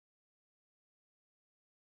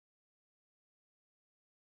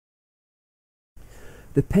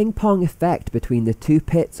The ping-pong effect between the two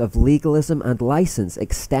pits of legalism and license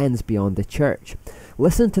extends beyond the church.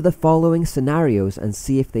 Listen to the following scenarios and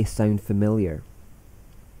see if they sound familiar.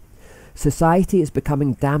 Society is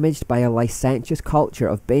becoming damaged by a licentious culture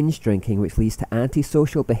of binge drinking which leads to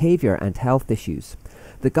antisocial behaviour and health issues.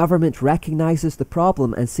 The government recognises the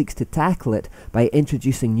problem and seeks to tackle it by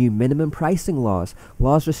introducing new minimum pricing laws,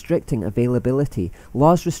 laws restricting availability,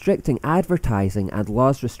 laws restricting advertising, and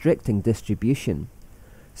laws restricting distribution.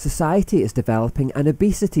 Society is developing an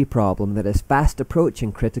obesity problem that is fast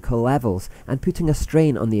approaching critical levels and putting a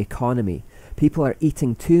strain on the economy. People are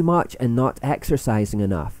eating too much and not exercising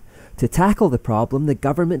enough. To tackle the problem, the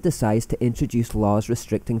government decides to introduce laws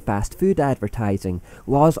restricting fast food advertising,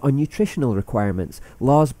 laws on nutritional requirements,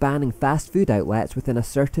 laws banning fast food outlets within a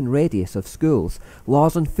certain radius of schools,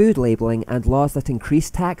 laws on food labelling, and laws that increase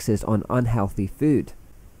taxes on unhealthy food.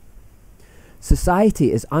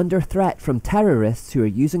 Society is under threat from terrorists who are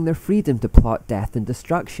using their freedom to plot death and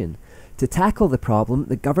destruction. To tackle the problem,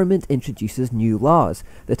 the government introduces new laws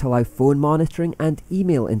that allow phone monitoring and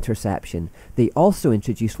email interception. They also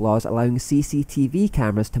introduce laws allowing CCTV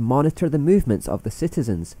cameras to monitor the movements of the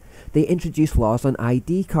citizens. They introduce laws on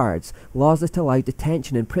ID cards, laws that allow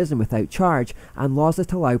detention in prison without charge, and laws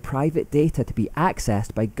that allow private data to be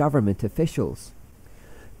accessed by government officials.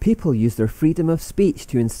 People use their freedom of speech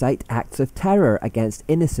to incite acts of terror against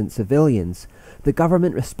innocent civilians. The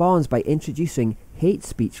government responds by introducing hate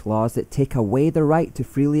speech laws that take away the right to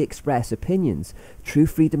freely express opinions. True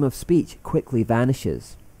freedom of speech quickly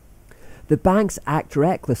vanishes. The banks act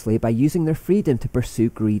recklessly by using their freedom to pursue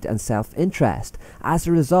greed and self-interest. As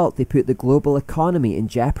a result, they put the global economy in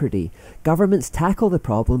jeopardy. Governments tackle the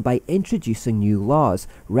problem by introducing new laws,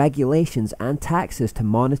 regulations, and taxes to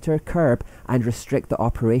monitor, curb, and restrict the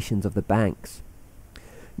operations of the banks.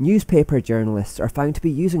 Newspaper journalists are found to be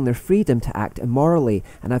using their freedom to act immorally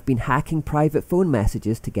and have been hacking private phone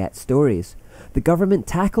messages to get stories. The government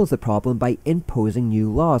tackles the problem by imposing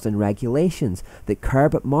new laws and regulations that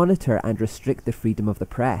curb, monitor, and restrict the freedom of the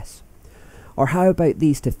press. Or how about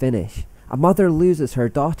these to finish? A mother loses her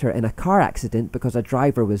daughter in a car accident because a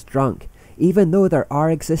driver was drunk. Even though there are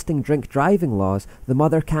existing drink driving laws, the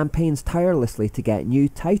mother campaigns tirelessly to get new,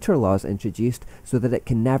 tighter laws introduced so that it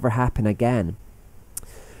can never happen again.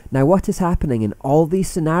 Now, what is happening in all these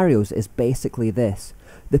scenarios is basically this.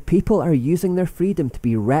 The people are using their freedom to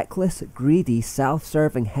be reckless, greedy,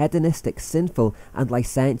 self-serving, hedonistic, sinful, and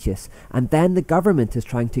licentious, and then the government is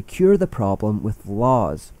trying to cure the problem with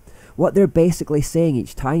laws. What they're basically saying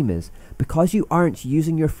each time is, because you aren't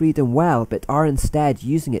using your freedom well, but are instead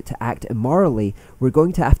using it to act immorally, we're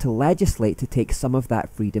going to have to legislate to take some of that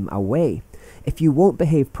freedom away. If you won't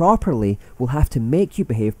behave properly, we'll have to make you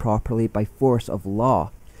behave properly by force of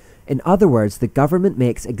law. In other words, the government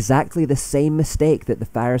makes exactly the same mistake that the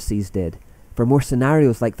Pharisees did. For more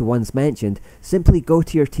scenarios like the ones mentioned, simply go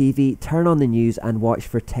to your TV, turn on the news, and watch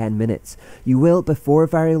for 10 minutes. You will, before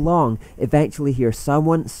very long, eventually hear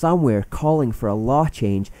someone somewhere calling for a law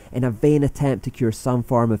change in a vain attempt to cure some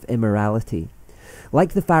form of immorality.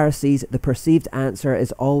 Like the Pharisees, the perceived answer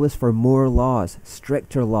is always for more laws,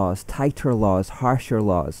 stricter laws, tighter laws, harsher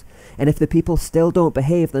laws. And if the people still don't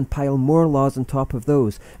behave, then pile more laws on top of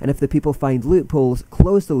those. And if the people find loopholes,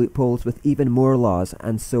 close the loopholes with even more laws,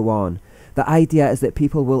 and so on. The idea is that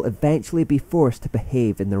people will eventually be forced to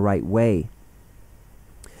behave in the right way.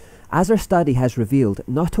 As our study has revealed,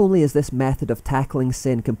 not only is this method of tackling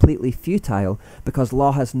sin completely futile, because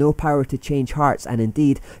law has no power to change hearts and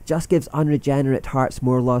indeed just gives unregenerate hearts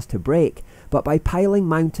more laws to break, but by piling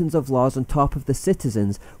mountains of laws on top of the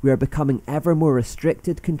citizens, we are becoming ever more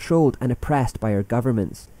restricted, controlled, and oppressed by our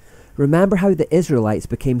governments. Remember how the Israelites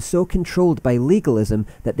became so controlled by legalism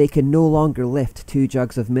that they could no longer lift 2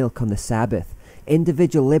 jugs of milk on the Sabbath.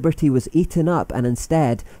 Individual liberty was eaten up, and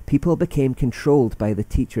instead, people became controlled by the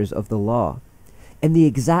teachers of the law. In the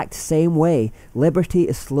exact same way, liberty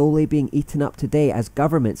is slowly being eaten up today as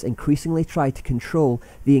governments increasingly try to control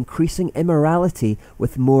the increasing immorality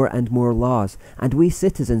with more and more laws, and we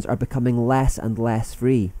citizens are becoming less and less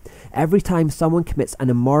free. Every time someone commits an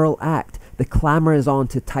immoral act, the clamour is on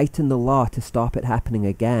to tighten the law to stop it happening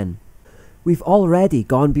again. We've already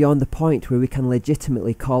gone beyond the point where we can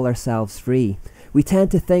legitimately call ourselves free. We tend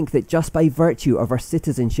to think that just by virtue of our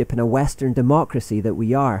citizenship in a Western democracy that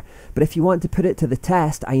we are. But if you want to put it to the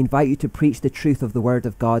test, I invite you to preach the truth of the Word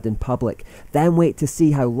of God in public. Then wait to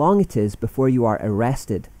see how long it is before you are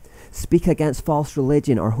arrested. Speak against false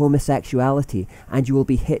religion or homosexuality, and you will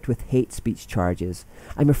be hit with hate speech charges.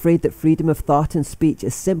 I'm afraid that freedom of thought and speech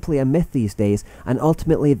is simply a myth these days, and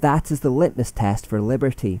ultimately that is the litmus test for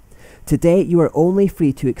liberty. Today, you are only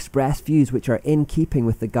free to express views which are in keeping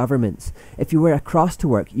with the government's. If you wear a cross to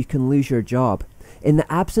work, you can lose your job. In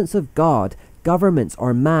the absence of God, governments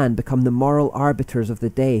or man become the moral arbiters of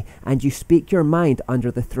the day, and you speak your mind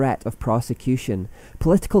under the threat of prosecution.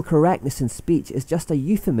 Political correctness in speech is just a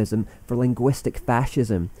euphemism for linguistic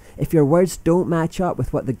fascism. If your words don't match up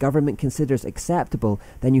with what the government considers acceptable,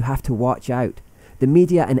 then you have to watch out. The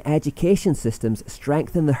media and education systems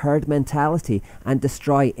strengthen the herd mentality and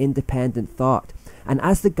destroy independent thought. And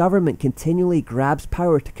as the government continually grabs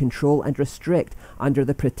power to control and restrict under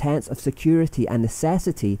the pretense of security and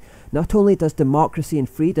necessity, not only does democracy and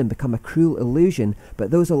freedom become a cruel illusion,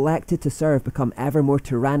 but those elected to serve become ever more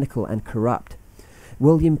tyrannical and corrupt.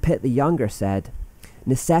 William Pitt the Younger said,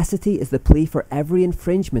 "Necessity is the plea for every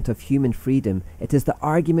infringement of human freedom. It is the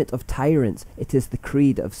argument of tyrants. It is the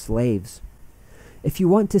creed of slaves." If you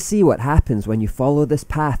want to see what happens when you follow this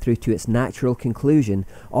path through to its natural conclusion,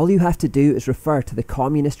 all you have to do is refer to the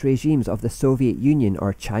communist regimes of the Soviet Union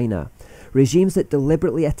or China. Regimes that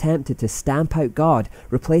deliberately attempted to stamp out God,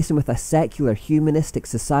 replace him with a secular, humanistic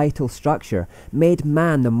societal structure, made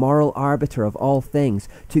man the moral arbiter of all things,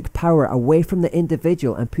 took power away from the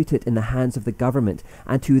individual and put it in the hands of the government,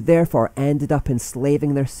 and who therefore ended up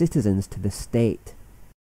enslaving their citizens to the state.